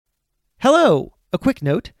Hello! A quick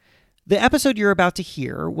note. The episode you're about to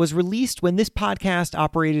hear was released when this podcast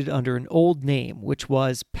operated under an old name, which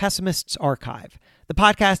was Pessimist's Archive. The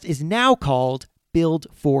podcast is now called Build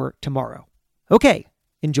for Tomorrow. Okay,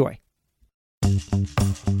 enjoy.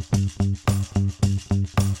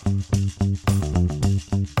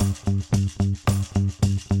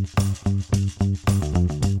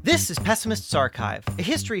 This is Pessimist's Archive, a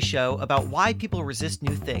history show about why people resist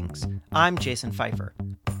new things. I'm Jason Pfeiffer.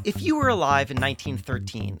 If you were alive in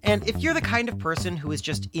 1913, and if you're the kind of person who is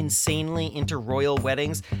just insanely into royal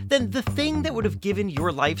weddings, then the thing that would have given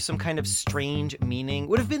your life some kind of strange meaning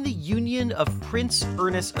would have been the union of Prince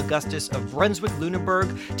Ernest Augustus of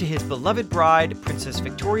Brunswick-Lüneburg to his beloved bride, Princess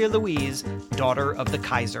Victoria Louise, daughter of the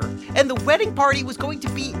Kaiser. And the wedding party was going to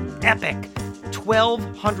be epic.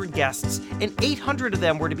 1,200 guests, and 800 of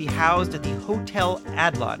them were to be housed at the Hotel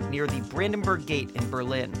Adlon near the Brandenburg Gate in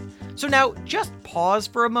Berlin. So now, just pause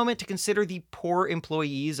for a moment to consider the poor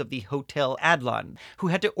employees of the Hotel Adlon who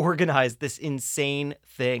had to organize this insane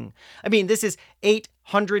thing. I mean, this is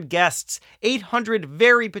 800 guests, 800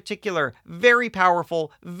 very particular, very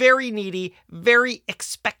powerful, very needy, very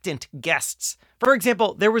expectant guests. For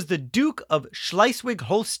example, there was the Duke of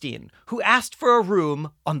Schleswig-Holstein, who asked for a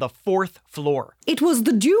room on the 4th floor. It was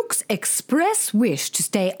the Duke's express wish to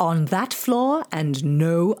stay on that floor and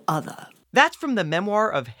no other. That's from the memoir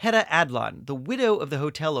of Hedda Adlon, the widow of the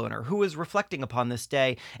hotel owner, who was reflecting upon this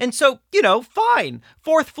day. And so, fine,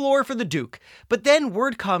 4th floor for the Duke. But then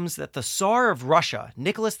word comes that the Tsar of Russia,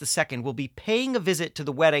 Nicholas II, will be paying a visit to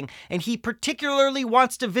the wedding, and he particularly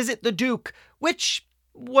wants to visit the Duke, which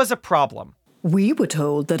was a problem. We were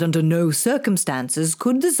told that under no circumstances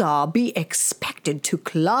could the Tsar be expected to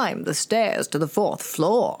climb the stairs to the 4th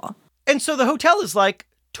floor. And so the hotel is like,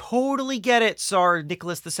 totally get it, Tsar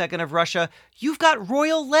Nicholas II of Russia. You've got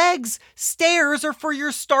royal legs. Stairs are for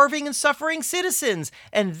your starving and suffering citizens.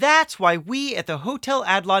 And that's why we at the Hotel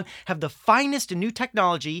Adlon have the finest new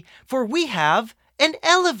technology, for we have an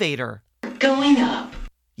elevator. Going up.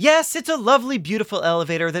 Yes, it's a lovely, beautiful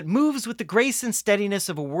elevator that moves with the grace and steadiness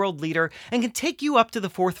of a world leader and can take you up to the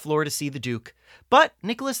 4th floor to see the Duke. But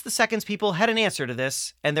Nicholas II's people had an answer to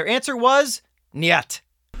this, and their answer was, Nyet.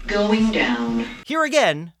 Going down. Here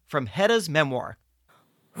again, from Hedda's memoir.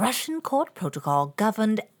 Russian court protocol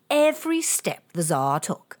governed every step the Tsar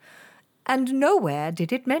took, and nowhere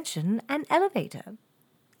did it mention an elevator.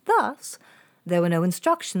 Thus, there were no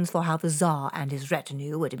instructions for how the Tsar and his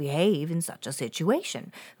retinue were to behave in such a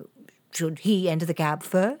situation. Should he enter the cab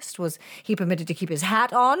first? Was he permitted to keep his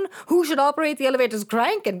hat on? Who should operate the elevator's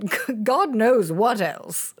crank? And God knows what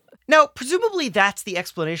else. Now, presumably that's the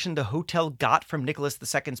explanation the hotel got from Nicholas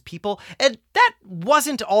II's people, and that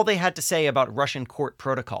wasn't all they had to say about Russian court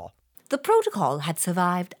protocol. The protocol had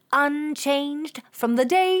survived unchanged from the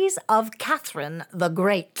days of Catherine the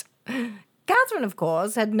Great. Catherine, of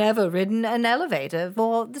course, had never ridden an elevator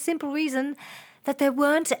for the simple reason that there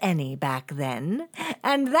weren't any back then,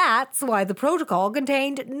 and that's why the protocol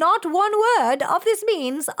contained not one word of this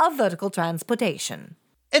means of vertical transportation.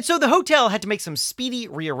 And so the hotel had to make some speedy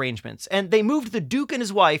rearrangements, and they moved the Duke and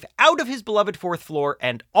his wife out of his beloved 4th floor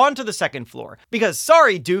and onto the 2nd floor. Because,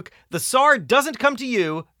 sorry, Duke, the Tsar doesn't come to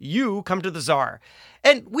you, you come to the Tsar.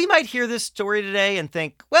 And we might hear this story today and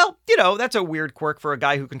think, well, that's a weird quirk for a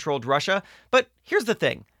guy who controlled Russia. But here's the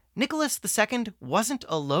thing. Nicholas II wasn't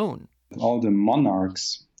alone. All the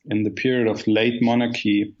monarchs in the period of late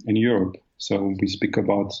monarchy in Europe, so we speak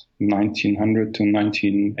about 1900 to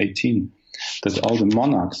 1918, that all the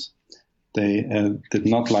monarchs, they did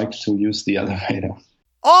not like to use the elevator.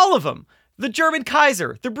 All of them! The German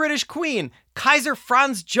Kaiser, the British Queen, Kaiser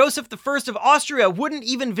Franz Joseph I of Austria wouldn't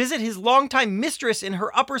even visit his longtime mistress in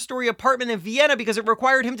her upper-story apartment in Vienna because it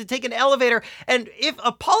required him to take an elevator. And if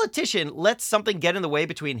a politician lets something get in the way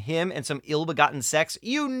between him and some ill-begotten sex,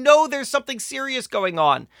 there's something serious going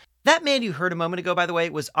on. That man you heard a moment ago, by the way,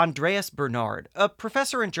 was Andreas Bernhard, a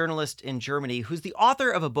professor and journalist in Germany who's the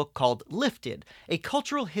author of a book called Lifted, A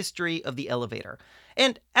Cultural History of the Elevator.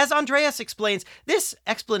 And as Andreas explains, this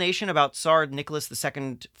explanation about Tsar Nicholas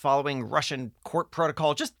II following Russian court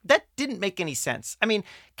protocol, that didn't make any sense. I mean,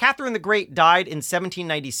 Catherine the Great died in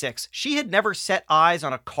 1796. She had never set eyes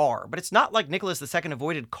on a car, but it's not like Nicholas II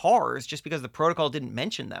avoided cars just because the protocol didn't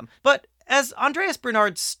mention them. But as Andreas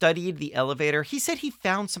Bernhard studied the elevator, he said he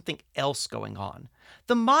found something else going on.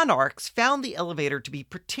 The monarchs found the elevator to be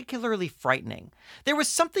particularly frightening. There was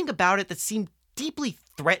something about it that seemed deeply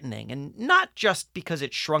threatening, and not just because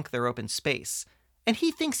it shrunk their open space. And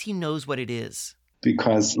he thinks he knows what it is.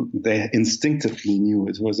 Because they instinctively knew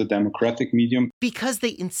it was a democratic medium. Because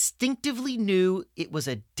they instinctively knew it was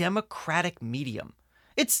a democratic medium.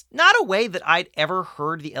 It's not a way that I'd ever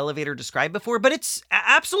heard the elevator described before, but it's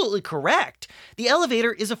absolutely correct. The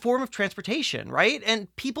elevator is a form of transportation, right?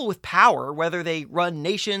 And people with power, whether they run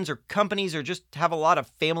nations or companies or just have a lot of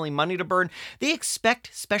family money to burn, they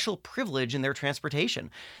expect special privilege in their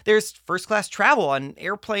transportation. There's first-class travel on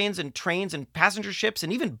airplanes and trains and passenger ships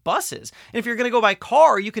and even buses. And if you're going to go by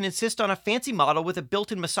car, you can insist on a fancy model with a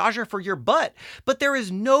built-in massager for your butt. But there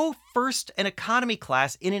is no first and economy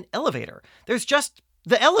class in an elevator. There's just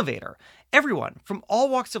the elevator. Everyone from all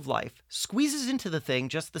walks of life squeezes into the thing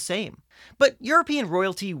just the same. But European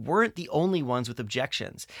royalty weren't the only ones with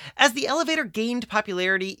objections. As the elevator gained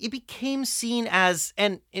popularity, it became seen as,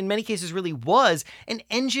 and in many cases really was, an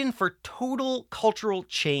engine for total cultural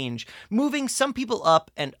change, moving some people up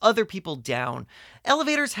and other people down.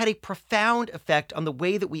 Elevators had a profound effect on the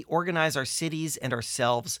way that we organize our cities and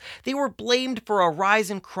ourselves. They were blamed for a rise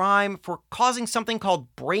in crime, for causing something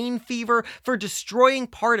called brain fever, for destroying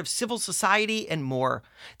part of civil society, and more.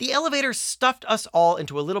 The elevator stuffed us all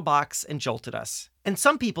into a little box and jolted us. And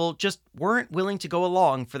some people just weren't willing to go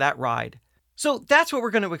along for that ride. So that's what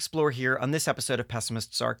we're going to explore here on this episode of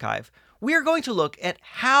Pessimist's Archive. We are going to look at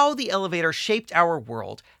how the elevator shaped our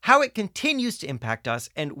world, how it continues to impact us,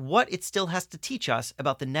 and what it still has to teach us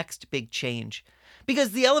about the next big change.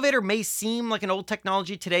 Because the elevator may seem like an old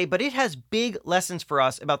technology today, but it has big lessons for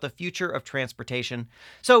us about the future of transportation.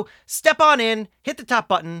 So step on in, hit the top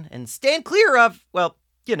button, and stand clear of, well,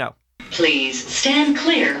 you know. Please stand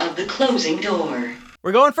clear of the closing door.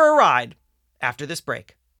 We're going for a ride after this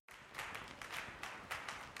break.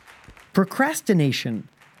 Procrastination.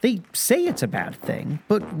 They say it's a bad thing,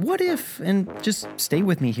 but what if, and just stay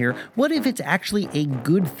with me here, what if it's actually a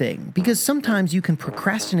good thing? Because sometimes you can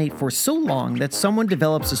procrastinate for so long that someone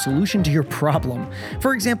develops a solution to your problem.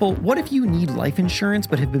 For example, what if you need life insurance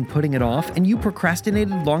but have been putting it off, and you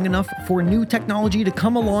procrastinated long enough for new technology to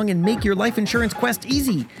come along and make your life insurance quest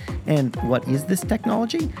easy? And what is this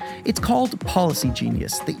technology? It's called Policy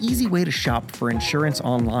Genius, the easy way to shop for insurance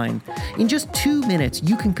online. In just 2 minutes,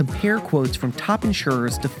 you can compare quotes from top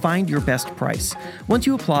insurers to find your best price. Once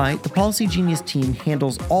you apply, the Policy Genius team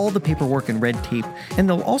handles all the paperwork and red tape, and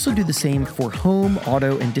they'll also do the same for home,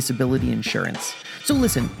 auto, and disability insurance. So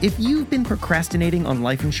listen, if you've been procrastinating on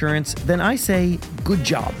life insurance, then I say, good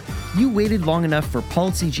job. You waited long enough for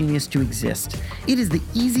Policy Genius to exist. It is the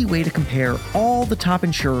easy way to compare all the top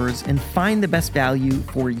insurers and find the best value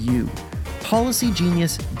for you.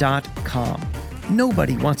 PolicyGenius.com.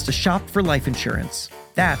 Nobody wants to shop for life insurance.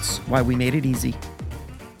 That's why we made it easy.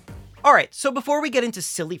 All right, so before we get into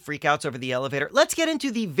silly freakouts over the elevator, let's get into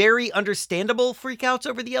the very understandable freakouts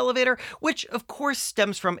over the elevator, which of course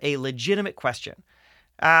stems from a legitimate question.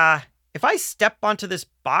 If I step onto this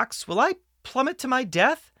box, will I plummet to my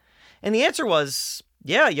death? And the answer was,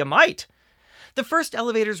 yeah, you might. The first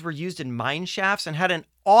elevators were used in mine shafts and had an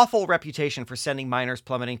awful reputation for sending miners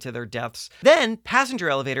plummeting to their deaths. Then, passenger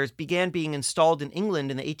elevators began being installed in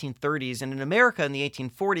England in the 1830s and in America in the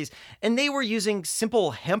 1840s, and they were using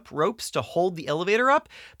simple hemp ropes to hold the elevator up,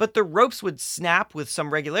 but the ropes would snap with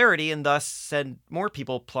some regularity and thus send more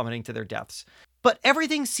people plummeting to their deaths. But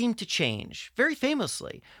everything seemed to change, very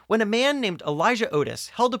famously, when a man named Elijah Otis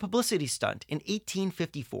held a publicity stunt in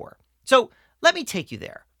 1854. So, let me take you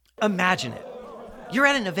there. Imagine it. You're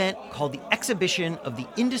at an event called the Exhibition of the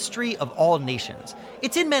Industry of All Nations.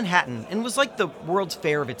 It's in Manhattan and was like the World's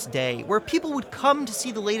Fair of its day, where people would come to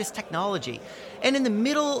see the latest technology. And in the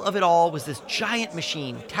middle of it all was this giant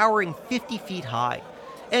machine towering 50 feet high.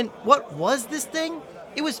 And what was this thing?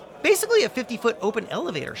 It was basically a 50-foot open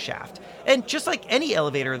elevator shaft. And just like any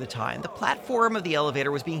elevator of the time, the platform of the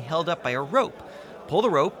elevator was being held up by a rope. Pull the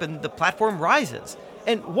rope and the platform rises.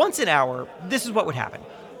 And once an hour, this is what would happen.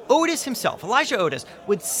 Otis himself, Elijah Otis,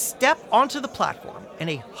 would step onto the platform and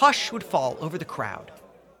a hush would fall over the crowd.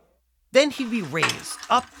 Then he'd be raised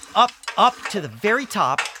up to the very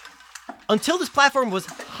top until this platform was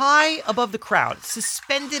high above the crowd,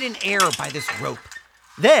 suspended in air by this rope.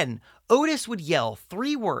 Then Otis would yell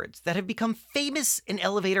 3 words that have become famous in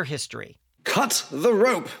elevator history. Cut the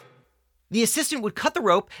rope! The assistant would cut the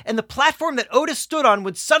rope and the platform that Otis stood on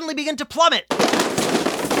would suddenly begin to plummet.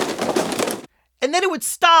 And then it would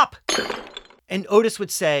stop. And Otis would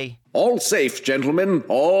say, "All safe, gentlemen,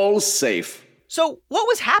 all safe." So what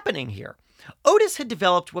was happening here? Otis had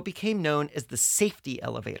developed what became known as the safety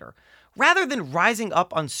elevator. Rather than rising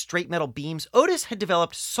up on straight metal beams, Otis had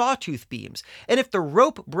developed sawtooth beams, and if the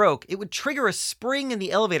rope broke, it would trigger a spring in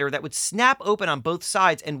the elevator that would snap open on both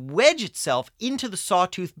sides and wedge itself into the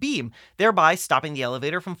sawtooth beam, thereby stopping the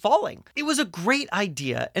elevator from falling. It was a great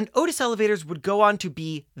idea, and Otis Elevators would go on to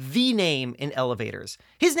be the name in elevators.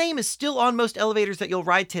 His name is still on most elevators that you'll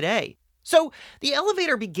ride today. So the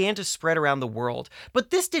elevator began to spread around the world,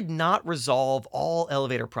 but this did not resolve all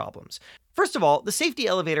elevator problems. First of all, the safety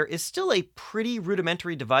elevator is still a pretty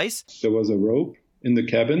rudimentary device. There was a rope in the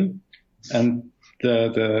cabin, and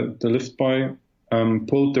the lift boy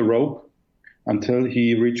pulled the rope until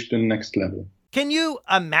he reached the next level. Can you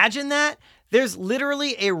imagine that? There's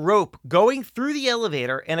literally a rope going through the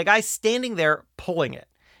elevator and a guy standing there pulling it.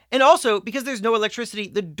 And also, because there's no electricity,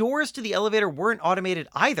 the doors to the elevator weren't automated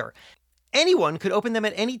either. Anyone could open them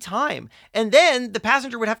at any time. And then the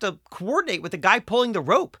passenger would have to coordinate with the guy pulling the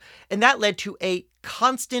rope. And that led to a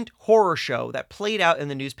constant horror show that played out in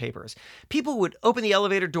the newspapers. People would open the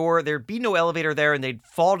elevator door, there'd be no elevator there, and they'd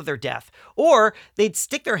fall to their death. Or they'd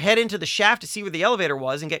stick their head into the shaft to see where the elevator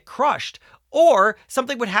was and get crushed. Or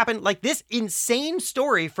something would happen like this insane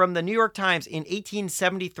story from the New York Times in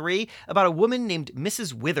 1873 about a woman named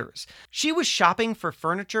Mrs. Withers. She was shopping for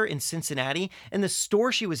furniture in Cincinnati, and the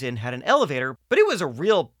store she was in had an elevator, but it was a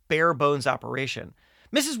real bare bones operation.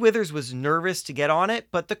 Mrs. Withers was nervous to get on it,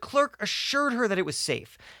 but the clerk assured her that it was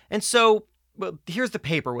safe. And so, well, here's the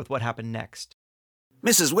paper with what happened next.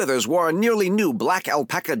 Mrs. Withers wore a nearly new black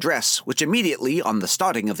alpaca dress, which immediately, on the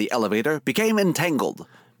starting of the elevator, became entangled.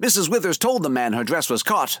 Mrs. Withers told the man her dress was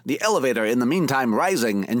caught, the elevator in the meantime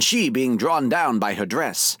rising and she being drawn down by her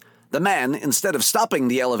dress. The man, instead of stopping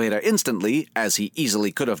the elevator instantly, as he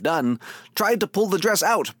easily could have done, tried to pull the dress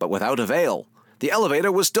out, but without avail. The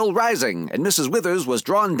elevator was still rising, and Mrs. Withers was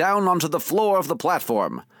drawn down onto the floor of the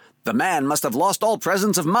platform. The man must have lost all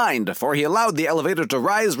presence of mind, for he allowed the elevator to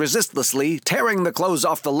rise resistlessly, tearing the clothes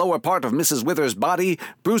off the lower part of Mrs. Withers' body,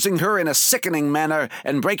 bruising her in a sickening manner,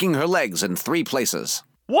 and breaking her legs in 3 places.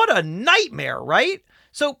 What a nightmare, right?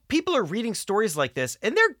 So people are reading stories like this,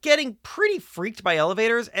 and they're getting pretty freaked by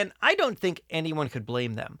elevators, and I don't think anyone could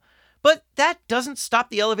blame them. But that doesn't stop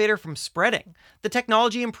the elevator from spreading. The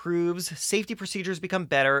technology improves, safety procedures become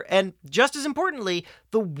better, and just as importantly,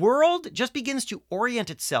 the world just begins to orient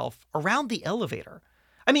itself around the elevator.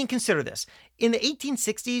 I mean, consider this. In the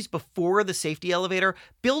 1860s, before the safety elevator,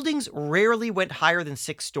 buildings rarely went higher than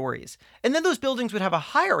 6 stories. And then those buildings would have a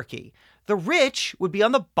hierarchy. The rich would be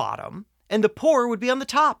on the bottom, and the poor would be on the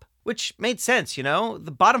top. Which made sense, you know?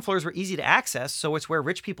 The bottom floors were easy to access, so it's where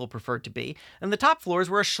rich people preferred to be. And the top floors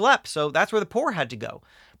were a schlep, so that's where the poor had to go.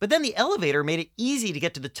 But then the elevator made it easy to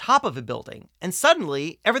get to the top of a building. And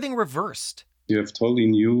suddenly, everything reversed. You have totally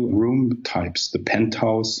new room types, the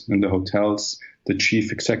penthouse in the hotels, the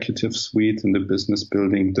chief executive suite in the business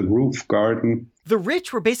building, the roof garden. The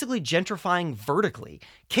rich were basically gentrifying vertically,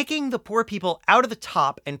 kicking the poor people out of the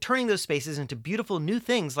top and turning those spaces into beautiful new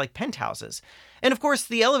things like penthouses. And of course,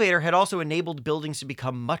 the elevator had also enabled buildings to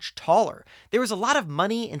become much taller. There was a lot of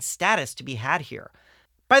money and status to be had here.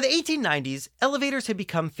 By the 1890s, elevators had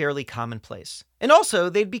become fairly commonplace. And also,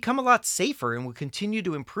 they'd become a lot safer and would continue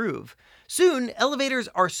to improve. Soon, elevators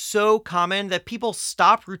are so common that people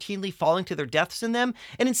stop routinely falling to their deaths in them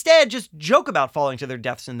and instead just joke about falling to their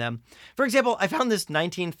deaths in them. For example, I found this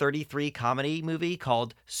 1933 comedy movie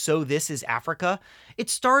called So This Is Africa. It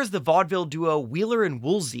stars the vaudeville duo Wheeler and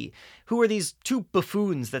Woolsey, who are these 2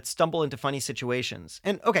 buffoons that stumble into funny situations.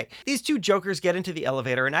 And okay, these 2 jokers get into the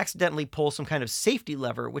elevator and accidentally pull some kind of safety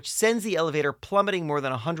lever, which sends the elevator plummeting more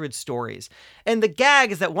than 100 stories. And the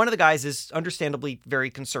gag is that one of the guys is understandably very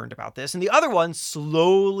concerned about this, and the other one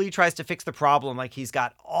slowly tries to fix the problem like he's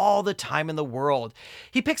got all the time in the world.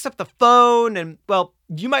 He picks up the phone and, well,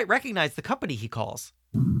 you might recognize the company he calls.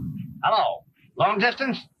 Hello. Long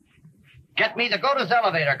distance? Get me the Godas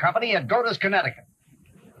Elevator Company at Godas, Connecticut.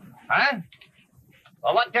 Huh?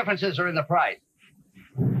 Well, what differences are in the price?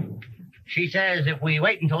 She says if we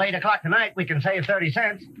wait until 8 o'clock tonight, we can save 30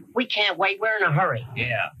 cents. We can't wait. We're in a hurry.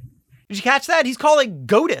 Yeah. Did you catch that? He's calling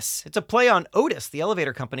Godus. It's a play on Otis, the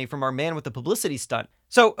elevator company from Our Man with the Publicity Stunt.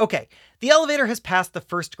 So, okay, the elevator has passed the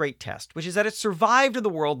first great test, which is that it survived in the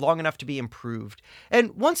world long enough to be improved.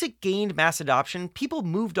 And once it gained mass adoption, people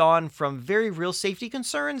moved on from very real safety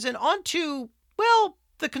concerns and onto, well,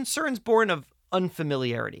 the concerns born of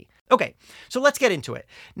unfamiliarity. Okay, so let's get into it.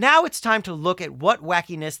 Now it's time to look at what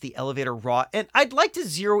wackiness the elevator wrought, and I'd like to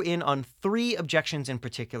zero in on 3 objections in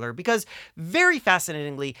particular, because very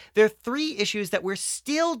fascinatingly, there are 3 issues that we're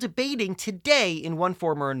still debating today in one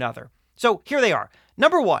form or another. So here they are.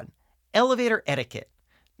 Number 1, elevator etiquette.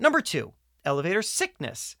 Number 2, elevator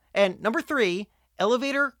sickness. And number 3,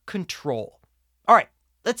 elevator control. All right,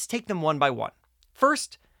 let's take them one by one.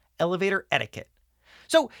 First, elevator etiquette.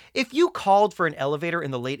 So if you called for an elevator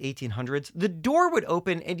in the late 1800s, the door would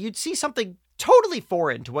open and you'd see something totally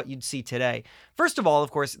foreign to what you'd see today. First of all,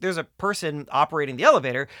 of course, there's a person operating the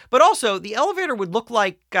elevator, but also the elevator would look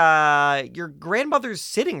like your grandmother's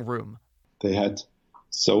sitting room. They had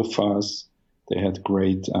sofas, they had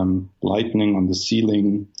great lighting on the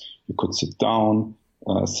ceiling, you could sit down,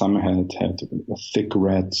 some had a thick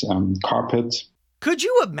red carpet. Could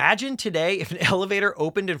you imagine today if an elevator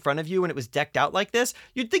opened in front of you and it was decked out like this?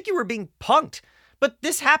 You'd think you were being punked. But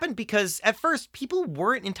this happened because, at first, people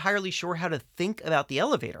weren't entirely sure how to think about the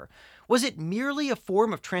elevator. Was it merely a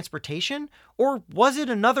form of transportation, or was it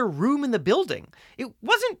another room in the building? It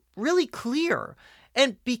wasn't really clear.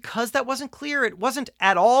 And because that wasn't clear, it wasn't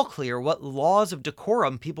at all clear what laws of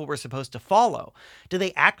decorum people were supposed to follow. Do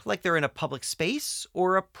they act like they're in a public space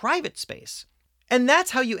or a private space? And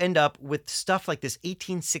that's how you end up with stuff like this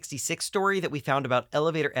 1866 story that we found about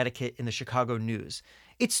elevator etiquette in the Chicago News.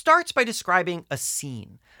 It starts by describing a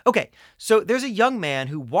scene. Okay, so there's a young man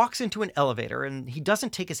who walks into an elevator and he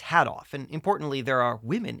doesn't take his hat off. And importantly, there are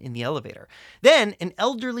women in the elevator. Then an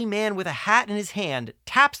elderly man with a hat in his hand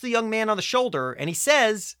taps the young man on the shoulder and he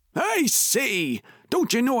says, "I say,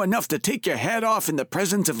 don't you know enough to take your hat off in the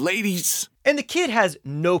presence of ladies?" And the kid has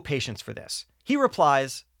no patience for this. He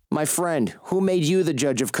replies, "My friend, who made you the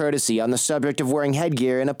judge of courtesy on the subject of wearing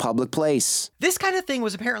headgear in a public place?" This kind of thing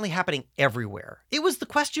was apparently happening everywhere. It was the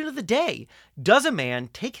question of the day. Does a man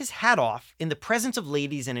take his hat off in the presence of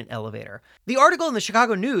ladies in an elevator? The article in the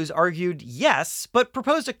Chicago News argued yes, but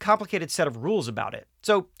proposed a complicated set of rules about it.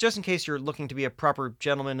 So just in case you're looking to be a proper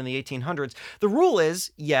gentleman in the 1800s, the rule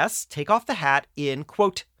is, yes, take off the hat in,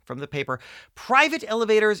 quote, from the paper, private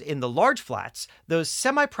elevators in the large flats, those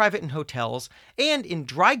semi-private in hotels, and in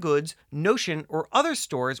dry goods, notion, or other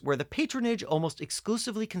stores where the patronage almost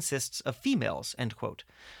exclusively consists of females, end quote.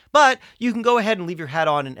 But you can go ahead and leave your hat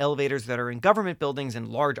on in elevators that are in government buildings and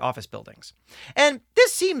large office buildings. And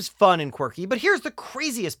this seems fun and quirky, but here's the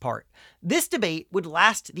craziest part. This debate would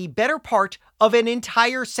last the better part of an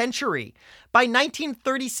entire century. By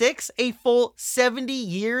 1936, a full 70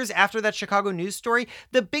 years after that Chicago News story,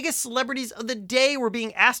 the biggest celebrities of the day were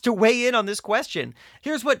being asked to weigh in on this question.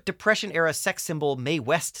 Here's what Depression-era sex symbol Mae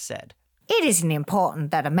West said. It isn't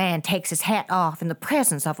important that a man takes his hat off in the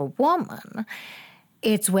presence of a woman.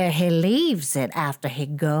 It's where he leaves it after he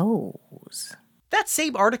goes. That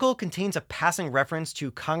same article contains a passing reference to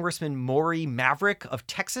Congressman Maury Maverick of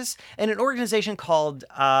Texas and an organization called,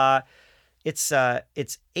 it's APOTHE.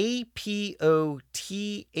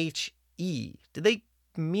 Did they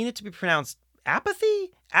mean it to be pronounced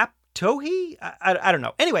apathy? Aptohe? I don't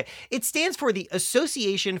know. Anyway, it stands for the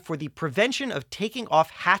Association for the Prevention of Taking Off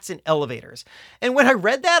Hats in Elevators. And when I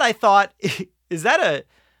read that, I thought, is that a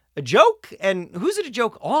joke? And who's it a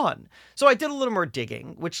joke on? So I did a little more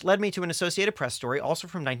digging, which led me to an Associated Press story, also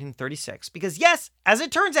from 1936. Because yes, as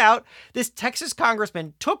it turns out, this Texas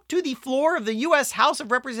congressman took to the floor of the U.S. House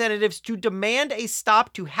of Representatives to demand a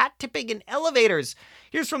stop to hat tipping in elevators.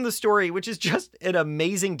 Here's from the story, which is just an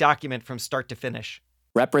amazing document from start to finish.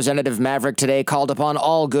 Representative Maverick today called upon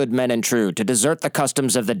all good men and true to desert the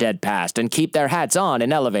customs of the dead past and keep their hats on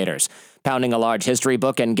in elevators. Pounding a large history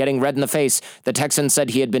book and getting red in the face, the Texan said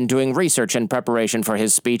he had been doing research in preparation for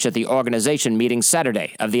his speech at the organization meeting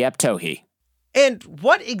Saturday of the APTOHE. And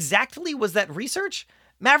what exactly was that research?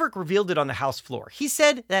 Maverick revealed it on the House floor. He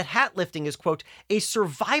said that hat lifting is, quote, a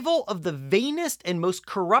survival of the vainest and most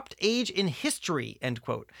corrupt age in history, end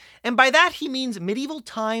quote. And by that, he means medieval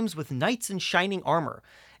times with knights in shining armor.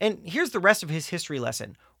 And here's the rest of his history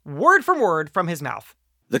lesson, word for word from his mouth.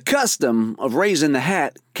 The custom of raising the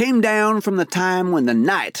hat came down from the time when the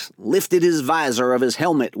knight lifted his visor of his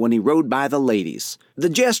helmet when he rode by the ladies. The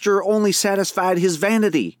gesture only satisfied his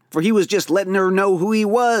vanity, for he was just letting her know who he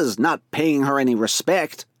was, not paying her any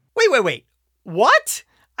respect. Wait. What?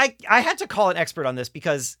 I had to call an expert on this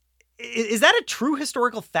because is that a true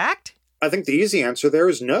historical fact? I think the easy answer there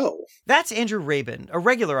is no. That's Andrew Rabin, a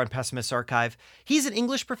regular on Pessimist Archive. He's an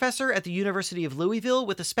English professor at the University of Louisville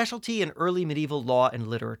with a specialty in early medieval law and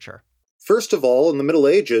literature. First of all, in the Middle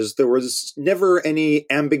Ages, there was never any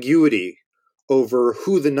ambiguity over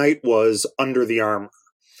who the knight was under the armor.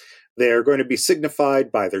 They're going to be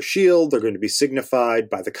signified by their shield, they're going to be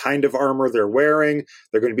signified by the kind of armor they're wearing,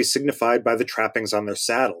 they're going to be signified by the trappings on their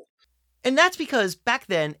saddle. And that's because back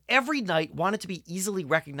then, every knight wanted to be easily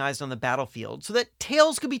recognized on the battlefield so that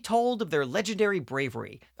tales could be told of their legendary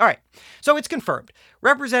bravery. All right, so it's confirmed.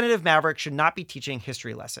 Representative Maverick should not be teaching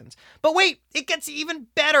history lessons. But wait, it gets even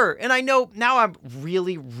better. And I know now I'm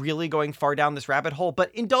really, really going far down this rabbit hole,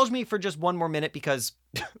 but indulge me for just one more minute because,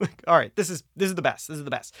 all right, this is the best. This is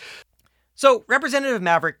the best. So Representative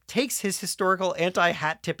Maverick takes his historical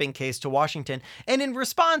anti-hat tipping case to Washington, and in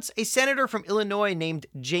response, a senator from Illinois named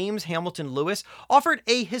James Hamilton Lewis offered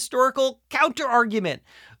a historical counter-argument.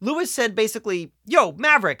 Lewis said basically, yo,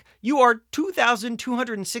 Maverick, you are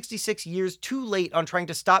 2,266 years too late on trying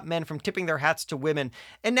to stop men from tipping their hats to women.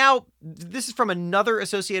 And now, this is from another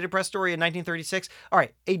Associated Press story in 1936. All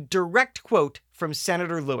right, a direct quote from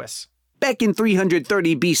Senator Lewis. Back in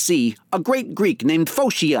 330 BC, a great Greek named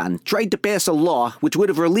Phocion tried to pass a law which would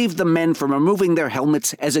have relieved the men from removing their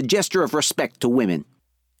helmets as a gesture of respect to women.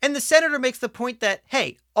 And the senator makes the point that,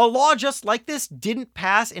 hey, a law just like this didn't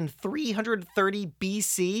pass in 330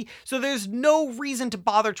 BC, so there's no reason to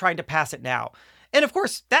bother trying to pass it now. And of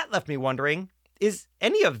course, that left me wondering, is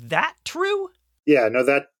any of that true? Yeah, no,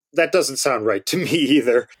 that doesn't sound right to me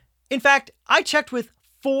either. In fact, I checked with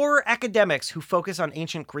 4 academics who focus on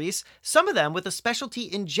ancient Greece, some of them with a specialty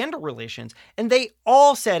in gender relations, and they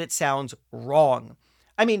all said it sounds wrong.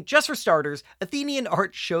 I mean, just for starters, Athenian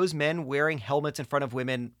art shows men wearing helmets in front of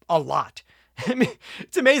women a lot. I mean,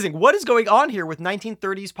 it's amazing. What is going on here with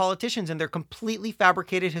 1930s politicians and their completely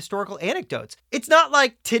fabricated historical anecdotes? It's not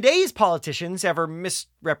like today's politicians ever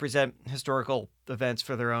misrepresent historical events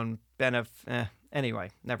for their own benefit.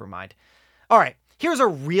 Anyway, never mind. All right, here's a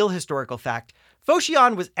real historical fact.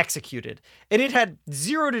 Phocion was executed, and it had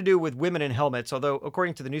zero to do with women in helmets, although,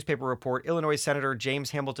 according to the newspaper report, Illinois Senator James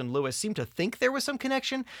Hamilton Lewis seemed to think there was some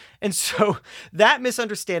connection, and so that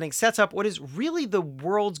misunderstanding sets up what is really the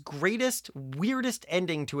world's greatest, weirdest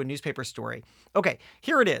ending to a newspaper story. Okay,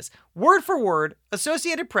 here it is. Word for word,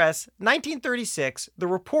 Associated Press, 1936, the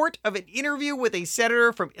report of an interview with a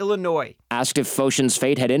senator from Illinois. Asked if Phocion's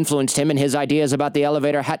fate had influenced him in his ideas about the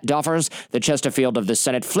elevator hat doffers, the Chesterfield of the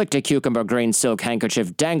Senate flicked a cucumber green silk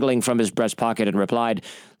handkerchief dangling from his breast pocket and replied,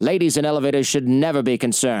 "Ladies in elevators should never be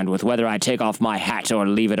concerned with whether I take off my hat or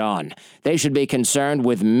leave it on. They should be concerned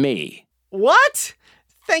with me." What?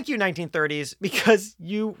 Thank you, 1930s, because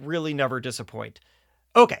you really never disappoint.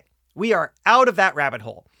 Okay, we are out of that rabbit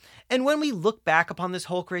hole. And when we look back upon this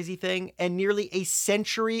whole crazy thing and nearly a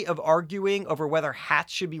century of arguing over whether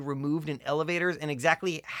hats should be removed in elevators and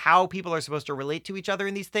exactly how people are supposed to relate to each other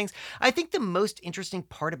in these things, I think the most interesting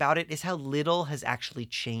part about it is how little has actually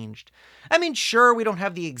changed. I mean, sure, we don't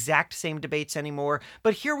have the exact same debates anymore,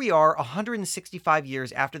 but here we are 165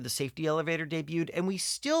 years after the safety elevator debuted, and we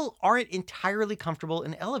still aren't entirely comfortable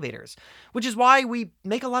in elevators, which is why we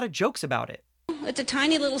make a lot of jokes about it. It's a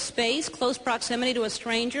tiny little space, close proximity to a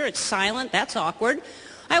stranger. It's silent. That's awkward.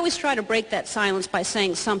 I always try to break that silence by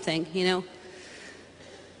saying something, you know.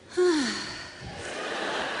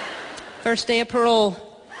 First day of parole.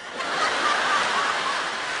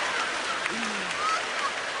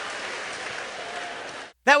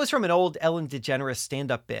 That was from an old Ellen DeGeneres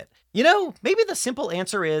stand-up bit. You know, maybe the simple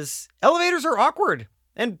answer is elevators are awkward,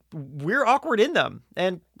 and we're awkward in them,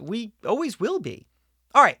 and we always will be.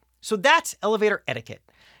 All right. So that's elevator etiquette.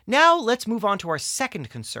 Now let's move on to our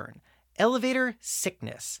second concern, elevator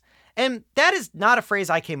sickness. And that is not a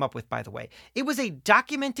phrase I came up with, by the way. It was a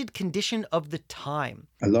documented condition of the time.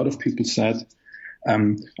 A lot of people said,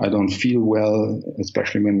 I don't feel well,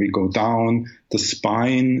 especially when we go down. The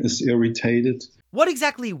spine is irritated. What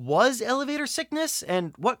exactly was elevator sickness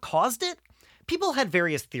and what caused it? People had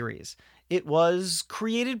various theories. It was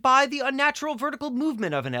created by the unnatural vertical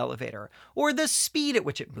movement of an elevator, or the speed at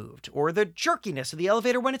which it moved, or the jerkiness of the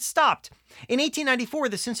elevator when it stopped. In 1894,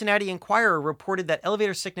 the Cincinnati Enquirer reported that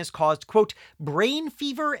elevator sickness caused, quote, brain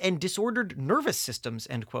fever and disordered nervous systems,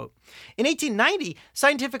 end quote. In 1890,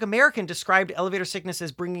 Scientific American described elevator sickness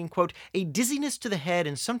as bringing, quote, a dizziness to the head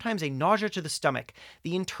and sometimes a nausea to the stomach.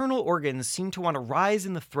 The internal organs seem to want to rise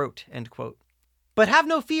in the throat, end quote. But have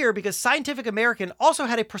no fear, because Scientific American also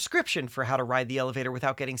had a prescription for how to ride the elevator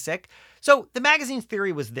without getting sick. So the magazine's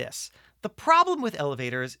theory was this. The problem with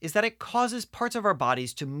elevators is that it causes parts of our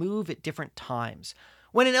bodies to move at different times.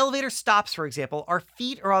 When an elevator stops, for example, our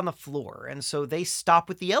feet are on the floor, and so they stop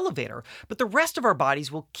with the elevator, but the rest of our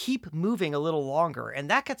bodies will keep moving a little longer, and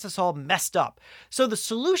that gets us all messed up. So the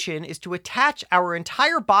solution is to attach our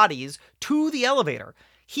entire bodies to the elevator.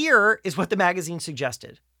 Here is what the magazine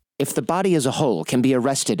suggested. If the body as a whole can be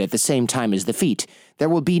arrested at the same time as the feet, there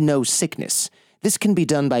will be no sickness. This can be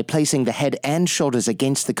done by placing the head and shoulders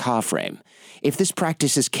against the car frame. If this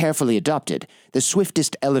practice is carefully adopted, the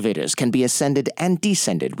swiftest elevators can be ascended and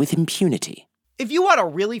descended with impunity. If you want a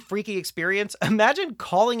really freaky experience, imagine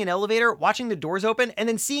calling an elevator, watching the doors open, and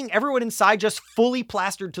then seeing everyone inside just fully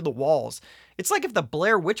plastered to the walls. It's like if the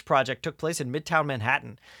Blair Witch Project took place in Midtown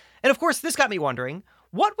Manhattan. And of course, this got me wondering,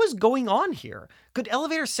 what was going on here? Could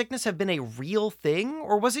elevator sickness have been a real thing,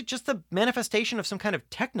 or was it just the manifestation of some kind of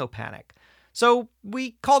techno-panic? So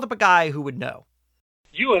we called up a guy who would know.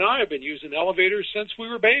 You and I have been using elevators since we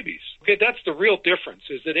were babies. Okay, that's the real difference,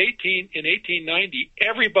 is that in 1890,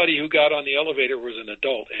 everybody who got on the elevator was an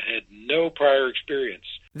adult and had no prior experience.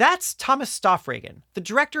 That's Thomas Stoffregen, the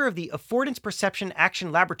director of the Affordance Perception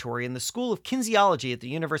Action Laboratory in the School of Kinesiology at the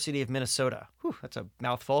University of Minnesota. Whew, that's a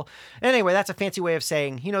mouthful. Anyway, that's a fancy way of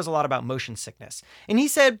saying he knows a lot about motion sickness. And he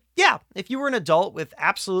said, yeah, if you were an adult with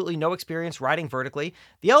absolutely no experience riding vertically,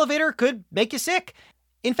 the elevator could make you sick.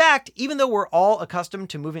 In fact, even though we're all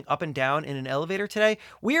accustomed to moving up and down in an elevator today,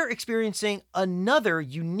 we're experiencing another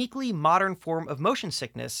uniquely modern form of motion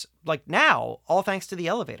sickness, like now, all thanks to the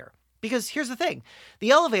elevator. Because here's the thing,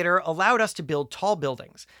 the elevator allowed us to build tall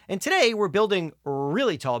buildings. And today we're building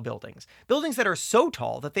really tall buildings. Buildings that are so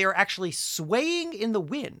tall that they are actually swaying in the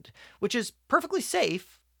wind, which is perfectly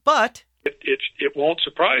safe, but It won't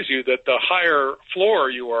surprise you that the higher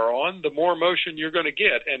floor you are on, the more motion you're going to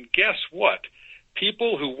get. And guess what?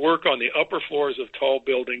 People who work on the upper floors of tall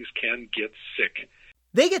buildings can get sick.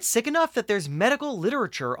 They get sick enough that there's medical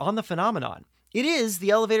literature on the phenomenon. It is the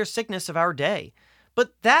elevator sickness of our day.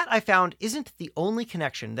 But that, I found, isn't the only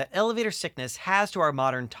connection that elevator sickness has to our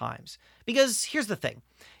modern times. Because here's the thing.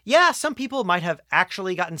 Yeah, some people might have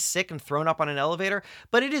actually gotten sick and thrown up on an elevator,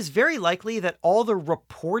 but it is very likely that all the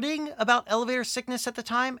reporting about elevator sickness at the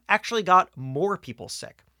time actually got more people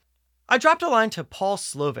sick. I dropped a line to Paul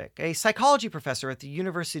Slovic, a psychology professor at the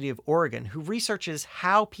University of Oregon who researches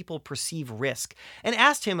how people perceive risk, and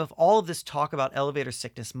asked him if all of this talk about elevator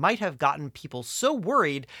sickness might have gotten people so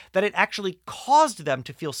worried that it actually caused them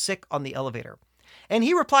to feel sick on the elevator. And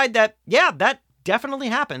he replied that, yeah, that definitely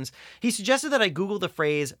happens. He suggested that I Google the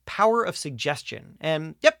phrase power of suggestion,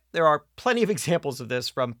 and yep, there are plenty of examples of this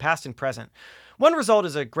from past and present. One result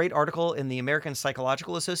is a great article in the American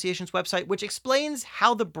Psychological Association's website, which explains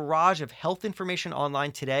how the barrage of health information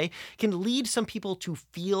online today can lead some people to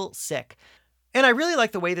feel sick. And I really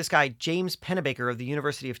like the way this guy, James Pennebaker of the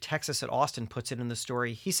University of Texas at Austin, puts it in the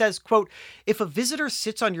story. He says, quote, if a visitor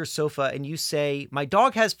sits on your sofa and you say, my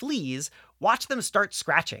dog has fleas, watch them start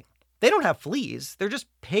scratching. They don't have fleas, they're just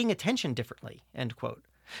paying attention differently, end quote.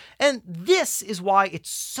 And this is why it's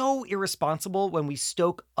so irresponsible when we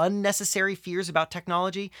stoke unnecessary fears about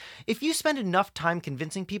technology. If you spend enough time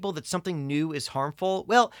convincing people that something new is harmful,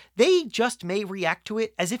 well, they just may react to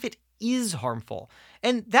it as if it is harmful.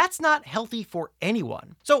 And that's not healthy for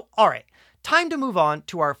anyone. So, all right, time to move on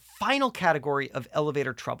to our final category of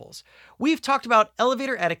elevator troubles. We've talked about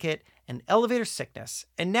elevator etiquette and elevator sickness,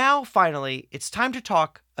 and now, finally, it's time to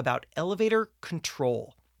talk about elevator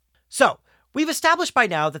control. So, we've established by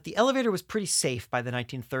now that the elevator was pretty safe by the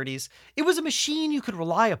 1930s. It was a machine you could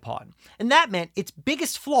rely upon, and that meant its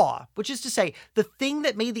biggest flaw, which is to say, the thing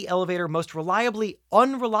that made the elevator most reliably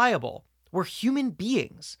unreliable, were human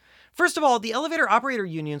beings. First of all, the elevator operator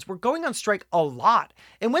unions were going on strike a lot,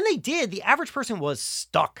 and when they did, the average person was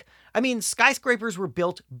stuck. I mean, skyscrapers were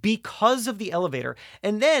built because of the elevator,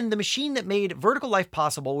 and then the machine that made vertical life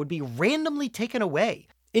possible would be randomly taken away.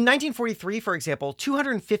 In 1943, for example,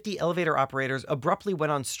 250 elevator operators abruptly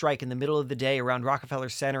went on strike in the middle of the day around Rockefeller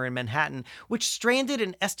Center in Manhattan, which stranded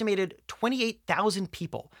an estimated 28,000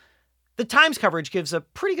 people. The Times coverage gives a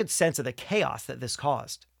pretty good sense of the chaos that this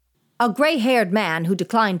caused. A gray-haired man who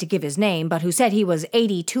declined to give his name but who said he was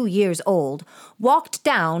 82 years old walked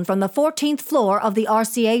down from the 14th floor of the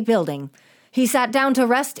RCA building. He sat down to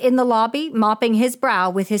rest in the lobby, mopping his brow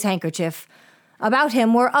with his handkerchief. About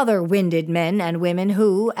him were other winded men and women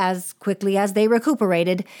who, as quickly as they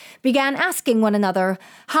recuperated, began asking one another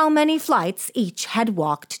how many flights each had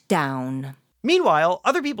walked down. Meanwhile,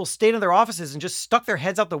 other people stayed in their offices and just stuck their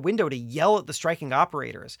heads out the window to yell at the striking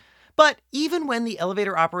operators. But even when the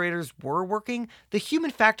elevator operators were working, the human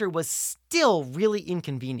factor was still really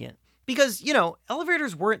inconvenient. Because,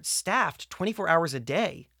 elevators weren't staffed 24 hours a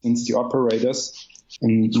day. Since the operators,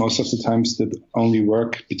 and most of the times, did only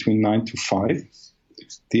work between 9 to 5,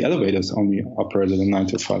 the elevators only operated in 9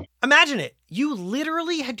 to 5. Imagine it. You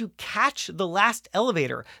literally had to catch the last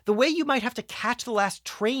elevator, the way you might have to catch the last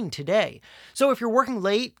train today. So if you're working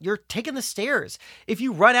late, you're taking the stairs. If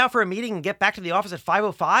you run out for a meeting and get back to the office at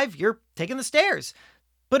 5:05, you're taking the stairs.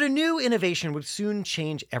 But a new innovation would soon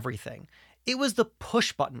change everything. It was the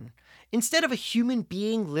push button. Instead of a human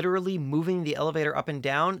being literally moving the elevator up and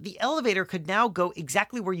down, the elevator could now go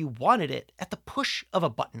exactly where you wanted it at the push of a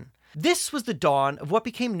button. This was the dawn of what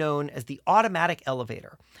became known as the automatic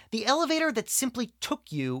elevator, the elevator that simply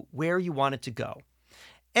took you where you wanted to go.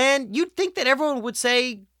 And you'd think that everyone would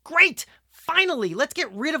say, great, finally, let's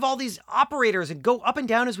get rid of all these operators and go up and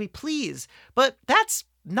down as we please. But that's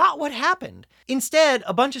not what happened. Instead,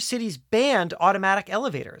 a bunch of cities banned automatic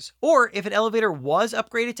elevators. Or if an elevator was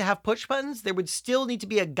upgraded to have push buttons, there would still need to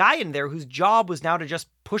be a guy in there whose job was now to just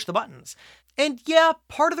push the buttons. And yeah,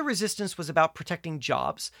 part of the resistance was about protecting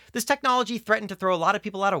jobs. This technology threatened to throw a lot of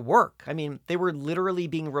people out of work. I mean, they were literally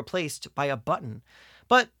being replaced by a button.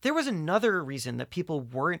 But there was another reason that people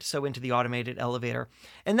weren't so into the automated elevator,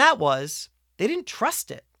 and that was they didn't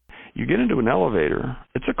trust it. You get into an elevator,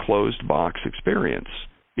 it's a closed box experience.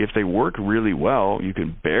 If they work really well, you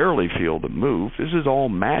can barely feel them move. This is all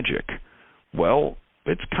magic. Well,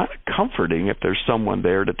 it's kind of comforting if there's someone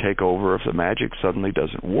there to take over if the magic suddenly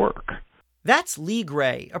doesn't work. That's Lee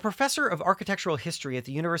Gray, a professor of architectural history at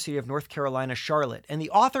the University of North Carolina, Charlotte, and the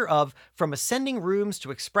author of From Ascending Rooms to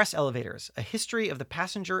Express Elevators, A History of the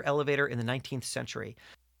Passenger Elevator in the 19th Century.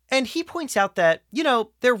 And he points out that,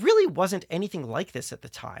 there really wasn't anything like this at the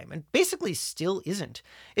time, and basically still isn't.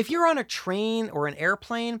 If you're on a train or an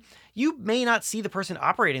airplane, you may not see the person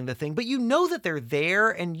operating the thing, but you know that they're there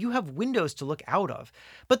and you have windows to look out of.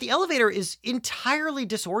 But the elevator is entirely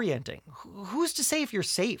disorienting. Who's to say if you're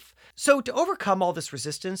safe? So to overcome all this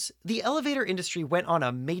resistance, the elevator industry went on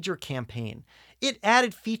a major campaign. It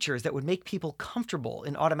added features that would make people comfortable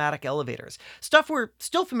in automatic elevators. Stuff we're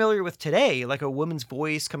still familiar with today, like a woman's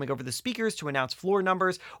voice coming over the speakers to announce floor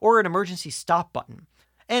numbers or an emergency stop button.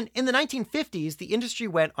 And in the 1950s, the industry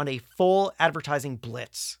went on a full advertising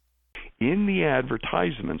blitz. In the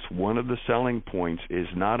advertisements, one of the selling points is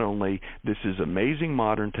not only this is amazing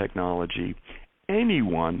modern technology,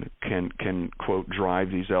 anyone can quote,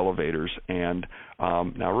 drive these elevators. And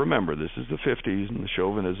now remember, this is the 50s and the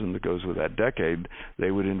chauvinism that goes with that decade.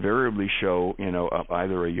 They would invariably show,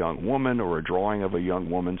 either a young woman or a drawing of a young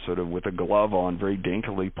woman sort of with a glove on, very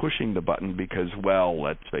daintily pushing the button because, well,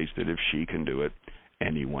 let's face it, if she can do it,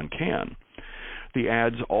 anyone can. The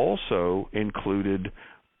ads also included,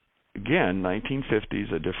 again,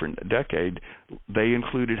 1950s, a different decade, they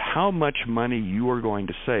included how much money you are going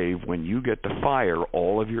to save when you get to fire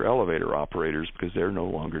all of your elevator operators because they're no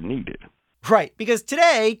longer needed. Right, because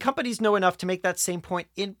today, companies know enough to make that same point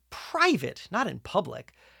in private, not in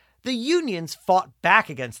public. The unions fought back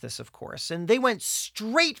against this, of course, and they went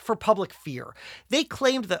straight for public fear. They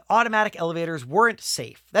claimed that automatic elevators weren't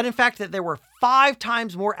safe, that in fact that there were 5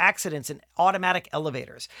 times more accidents in automatic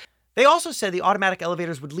elevators. They also said the automatic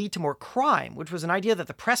elevators would lead to more crime, which was an idea that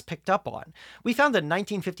the press picked up on. We found a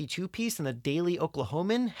 1952 piece in the Daily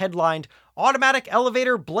Oklahoman headlined, "Automatic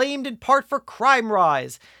Elevator Blamed in Part for Crime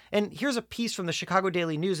Rise." And here's a piece from the Chicago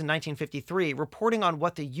Daily News in 1953 reporting on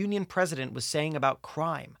what the union president was saying about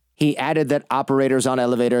crime. He added that operators on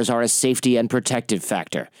elevators are a safety and protective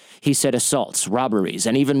factor. He said assaults, robberies,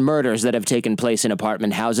 and even murders that have taken place in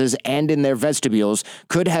apartment houses and in their vestibules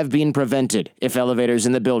could have been prevented if elevators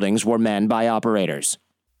in the buildings were manned by operators.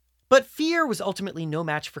 But fear was ultimately no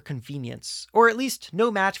match for convenience, or at least no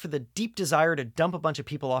match for the deep desire to dump a bunch of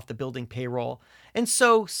people off the building payroll. And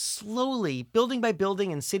so, slowly, building by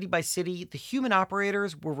building and city by city, the human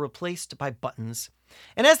operators were replaced by buttons.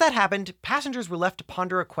 And as that happened, passengers were left to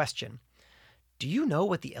ponder a question. Do you know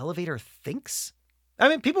what the elevator thinks? I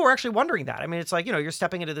mean, people were actually wondering that. I mean, it's like, you're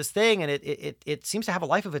stepping into this thing and it seems to have a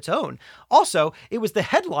life of its own. Also, it was the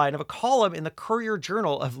headline of a column in the Courier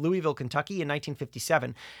Journal of Louisville, Kentucky in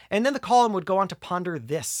 1957. And then the column would go on to ponder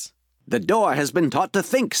this. The door has been taught to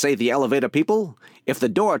think, say the elevator people. If the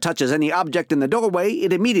door touches any object in the doorway,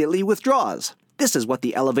 it immediately withdraws. This is what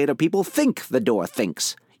the elevator people think the door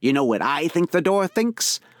thinks. You know what I think the door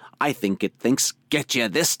thinks? I think it thinks, get you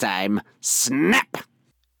this time. Snap!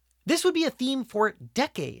 This would be a theme for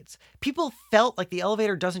decades. People felt like the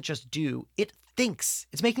elevator doesn't just do, it thinks.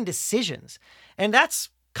 It's making decisions. And that's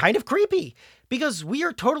kind of creepy because we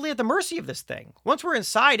are totally at the mercy of this thing. Once we're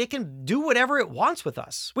inside, it can do whatever it wants with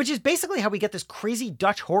us, which is basically how we get this crazy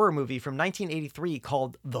Dutch horror movie from 1983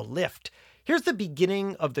 called The Lift. Here's the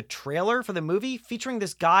beginning of the trailer for the movie featuring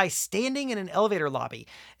this guy standing in an elevator lobby,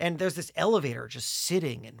 and there's this elevator just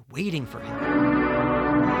sitting and waiting for him.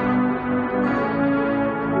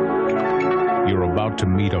 You're about to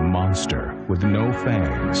meet a monster with no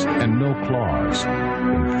fangs and no claws.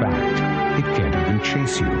 In fact, it can't even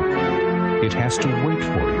chase you. It has to wait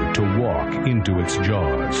for you to walk into its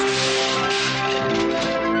jaws.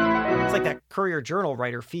 It's like that Courier Journal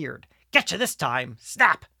writer feared. Getcha this time.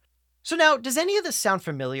 Snap. So now, does any of this sound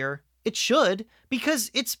familiar? It should, because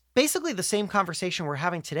it's basically the same conversation we're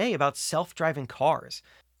having today about self-driving cars.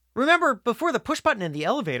 Remember, before the push button in the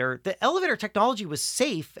elevator technology was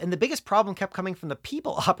safe, and the biggest problem kept coming from the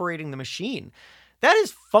people operating the machine. That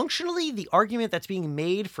is functionally the argument that's being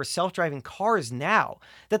made for self-driving cars now,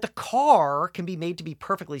 that the car can be made to be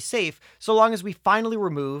perfectly safe so long as we finally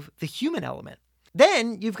remove the human element.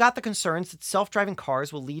 Then you've got the concerns that self-driving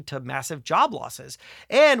cars will lead to massive job losses.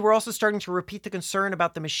 And we're also starting to repeat the concern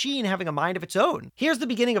about the machine having a mind of its own. Here's the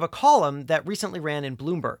beginning of a column that recently ran in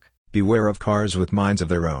Bloomberg. Beware of cars with minds of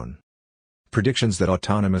their own. Predictions that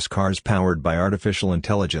autonomous cars powered by artificial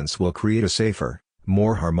intelligence will create a safer,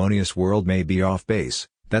 more harmonious world may be off base.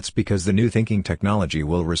 That's because the new thinking technology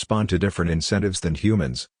will respond to different incentives than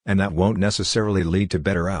humans, and that won't necessarily lead to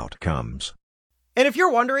better outcomes. And if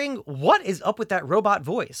you're wondering, what is up with that robot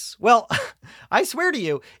voice? Well, I swear to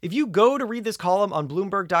you, if you go to read this column on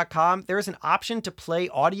Bloomberg.com, there is an option to play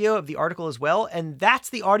audio of the article as well, and that's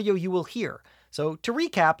the audio you will hear. So to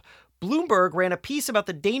recap, Bloomberg ran a piece about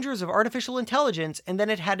the dangers of artificial intelligence, and then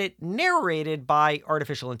it had it narrated by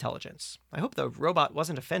artificial intelligence. I hope the robot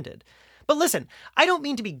wasn't offended. But listen, I don't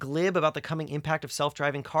mean to be glib about the coming impact of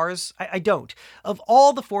self-driving cars. I don't. Of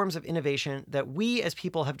all the forms of innovation that we as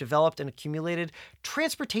people have developed and accumulated,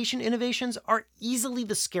 transportation innovations are easily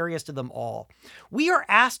the scariest of them all. We are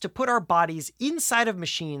asked to put our bodies inside of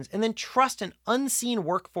machines and then trust an unseen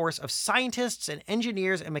workforce of scientists and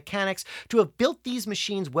engineers and mechanics to have built these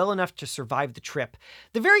machines well enough to survive the trip.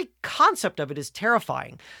 The very concept of it is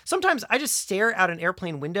terrifying. Sometimes I just stare out an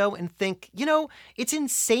airplane window and think, it's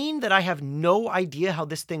insane that I have no idea how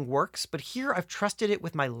this thing works, but here I've trusted it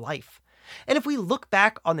with my life. And if we look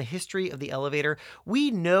back on the history of the elevator,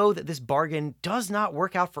 we know that this bargain does not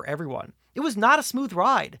work out for everyone. It was not a smooth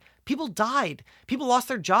ride. People died. People lost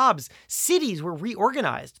their jobs. Cities were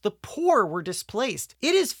reorganized. The poor were displaced.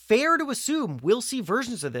 It is fair to assume we'll see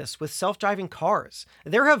versions of this with self-driving cars.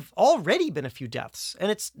 There have already been a few deaths,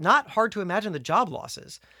 and it's not hard to imagine the job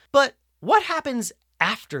losses. But what happens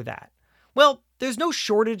after that? Well, there's no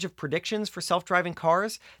shortage of predictions for self-driving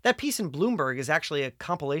cars. That piece in Bloomberg is actually a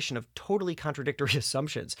compilation of totally contradictory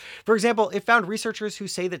assumptions. For example, it found researchers who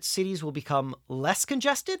say that cities will become less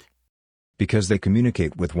congested. Because they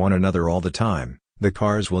communicate with one another all the time, the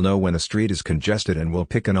cars will know when a street is congested and will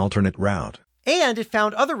pick an alternate route. And it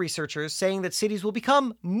found other researchers saying that cities will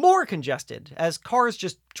become more congested as cars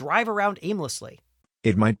just drive around aimlessly.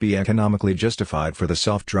 It might be economically justified for the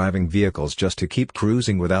self-driving vehicles just to keep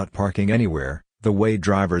cruising without parking anywhere, the way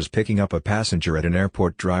drivers picking up a passenger at an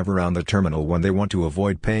airport drive around the terminal when they want to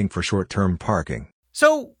avoid paying for short-term parking.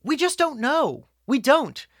 So we just don't know. We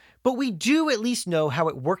don't. But we do at least know how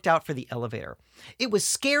it worked out for the elevator. It was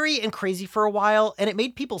scary and crazy for a while, and it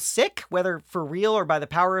made people sick, whether for real or by the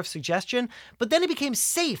power of suggestion, but then it became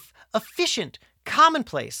safe, efficient,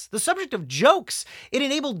 commonplace, the subject of jokes. It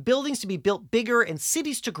enabled buildings to be built bigger and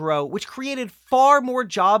cities to grow, which created far more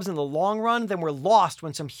jobs in the long run than were lost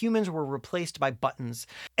when some humans were replaced by buttons.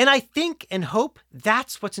 And I think and hope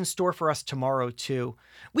that's what's in store for us tomorrow, too.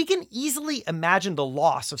 We can easily imagine the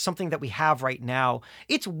loss of something that we have right now.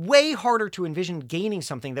 It's way harder to envision gaining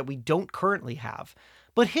something that we don't currently have.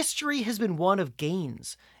 But history has been one of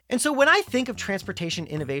gains. And so when I think of transportation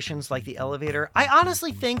innovations like the elevator, I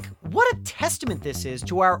honestly think what a testament this is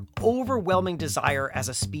to our overwhelming desire as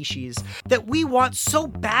a species, that we want so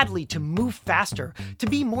badly to move faster, to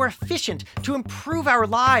be more efficient, to improve our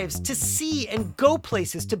lives, to see and go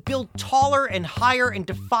places, to build taller and higher and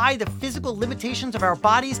defy the physical limitations of our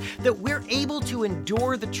bodies, that we're able to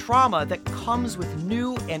endure the trauma that comes with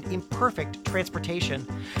new and imperfect transportation.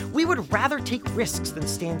 We would rather take risks than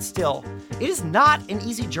stand still. It is not an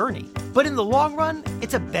easy journey, but in the long run,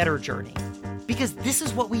 it's a better journey. Because this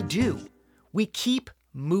is what we do. We keep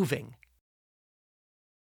moving.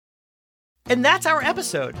 And that's our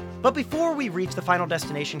episode. But before we reach the final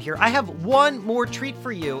destination here, I have one more treat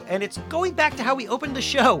for you, and it's going back to how we opened the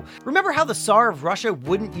show. Remember how the Tsar of Russia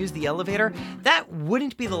wouldn't use the elevator? That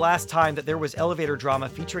wouldn't be the last time that there was elevator drama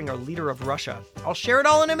featuring our leader of Russia. I'll share it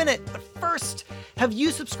all in a minute, but first, have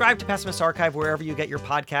you subscribed to Pessimist Archive wherever you get your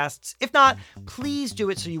podcasts? If not, please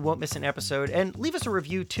do it so you won't miss an episode, and leave us a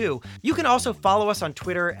review too. You can also follow us on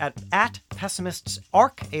Twitter at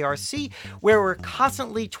PessimistsArc, A-R-C, where we're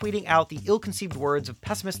constantly tweeting out the ill-conceived words of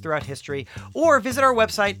pessimists throughout history, or visit our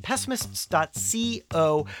website,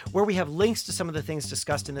 pessimists.co, where we have links to some of the things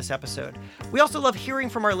discussed in this episode. We also love hearing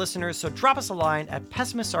from our listeners, so drop us a line at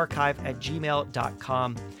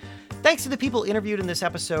pessimistarchive@gmail.com. Thanks Thanks to the people interviewed in this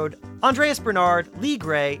episode, Andreas Bernard, Lee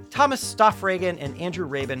Gray, Thomas Stoffragan, and Andrew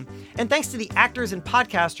Rabin. And thanks to the actors and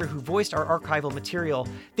podcaster who voiced our archival material.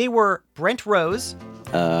 They were Brent Rose.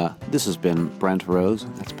 This has been Brent Rose.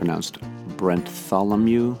 That's pronounced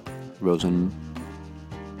Brenttholomew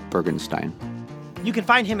Rosenbergenstein. You can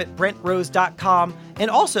find him at brentrose.com,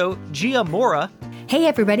 and also Gia Mora. Hey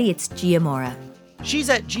everybody, it's Gia Mora. She's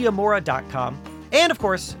at giamora.com. And of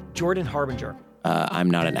course, Jordan Harbinger. I'm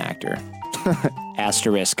not an actor.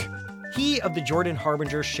 Asterisk. He of The Jordan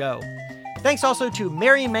Harbinger Show. Thanks also to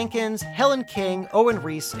Mary Menkins, Helen King, Owen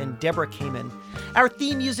Reese, and Deborah Kamen. Our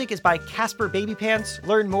theme music is by Casper Babypants.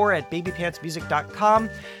 Learn more at babypantsmusic.com.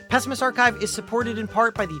 Pessimist Archive is supported in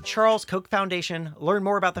part by the Charles Koch Foundation. Learn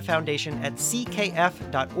more about the foundation at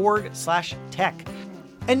ckf.org/tech.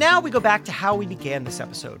 And now we go back to how we began this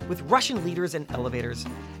episode, with Russian leaders and elevators.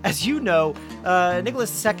 As you know,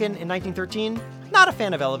 Nicholas II in 1913, not a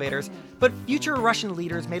fan of elevators, but future Russian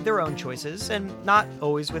leaders made their own choices, and not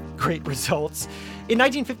always with great results. In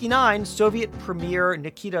 1959, Soviet Premier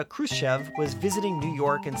Nikita Khrushchev was visiting New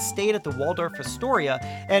York and stayed at the Waldorf Astoria,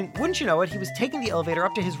 and wouldn't you know it, he was taking the elevator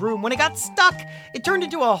up to his room when it got stuck. It turned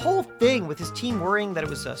into a whole thing, with his team worrying that it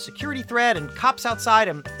was a security threat and cops outside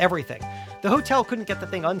and everything. The hotel couldn't get the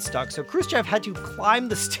thing unstuck, so Khrushchev had to climb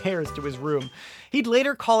the stairs to his room. He'd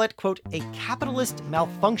later call it, quote, a capitalist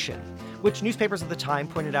malfunction, which newspapers at the time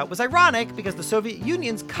pointed out was ironic because the Soviet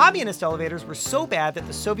Union's communist elevators were so bad that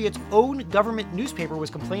the Soviets' own government newspaper was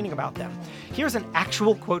complaining about them. Here's an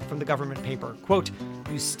actual quote from the government paper. Quote,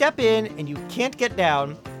 you step in and you can't get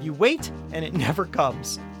down, you wait and it never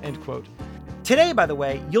comes, end quote. Today, by the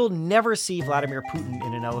way, you'll never see Vladimir Putin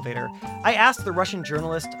in an elevator. I asked the Russian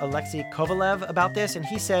journalist Alexei Kovalev about this, and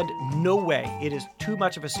he said, no way, it is too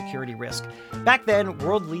much of a security risk. Back then,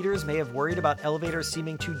 world leaders may have worried about elevators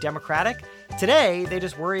seeming too democratic. Today, they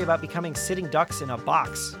just worry about becoming sitting ducks in a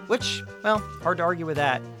box, which, well, hard to argue with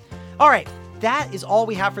that. All right, that is all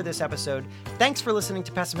we have for this episode. Thanks for listening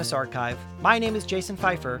to Pessimist Archive. My name is Jason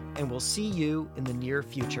Pfeiffer, and we'll see you in the near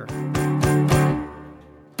future.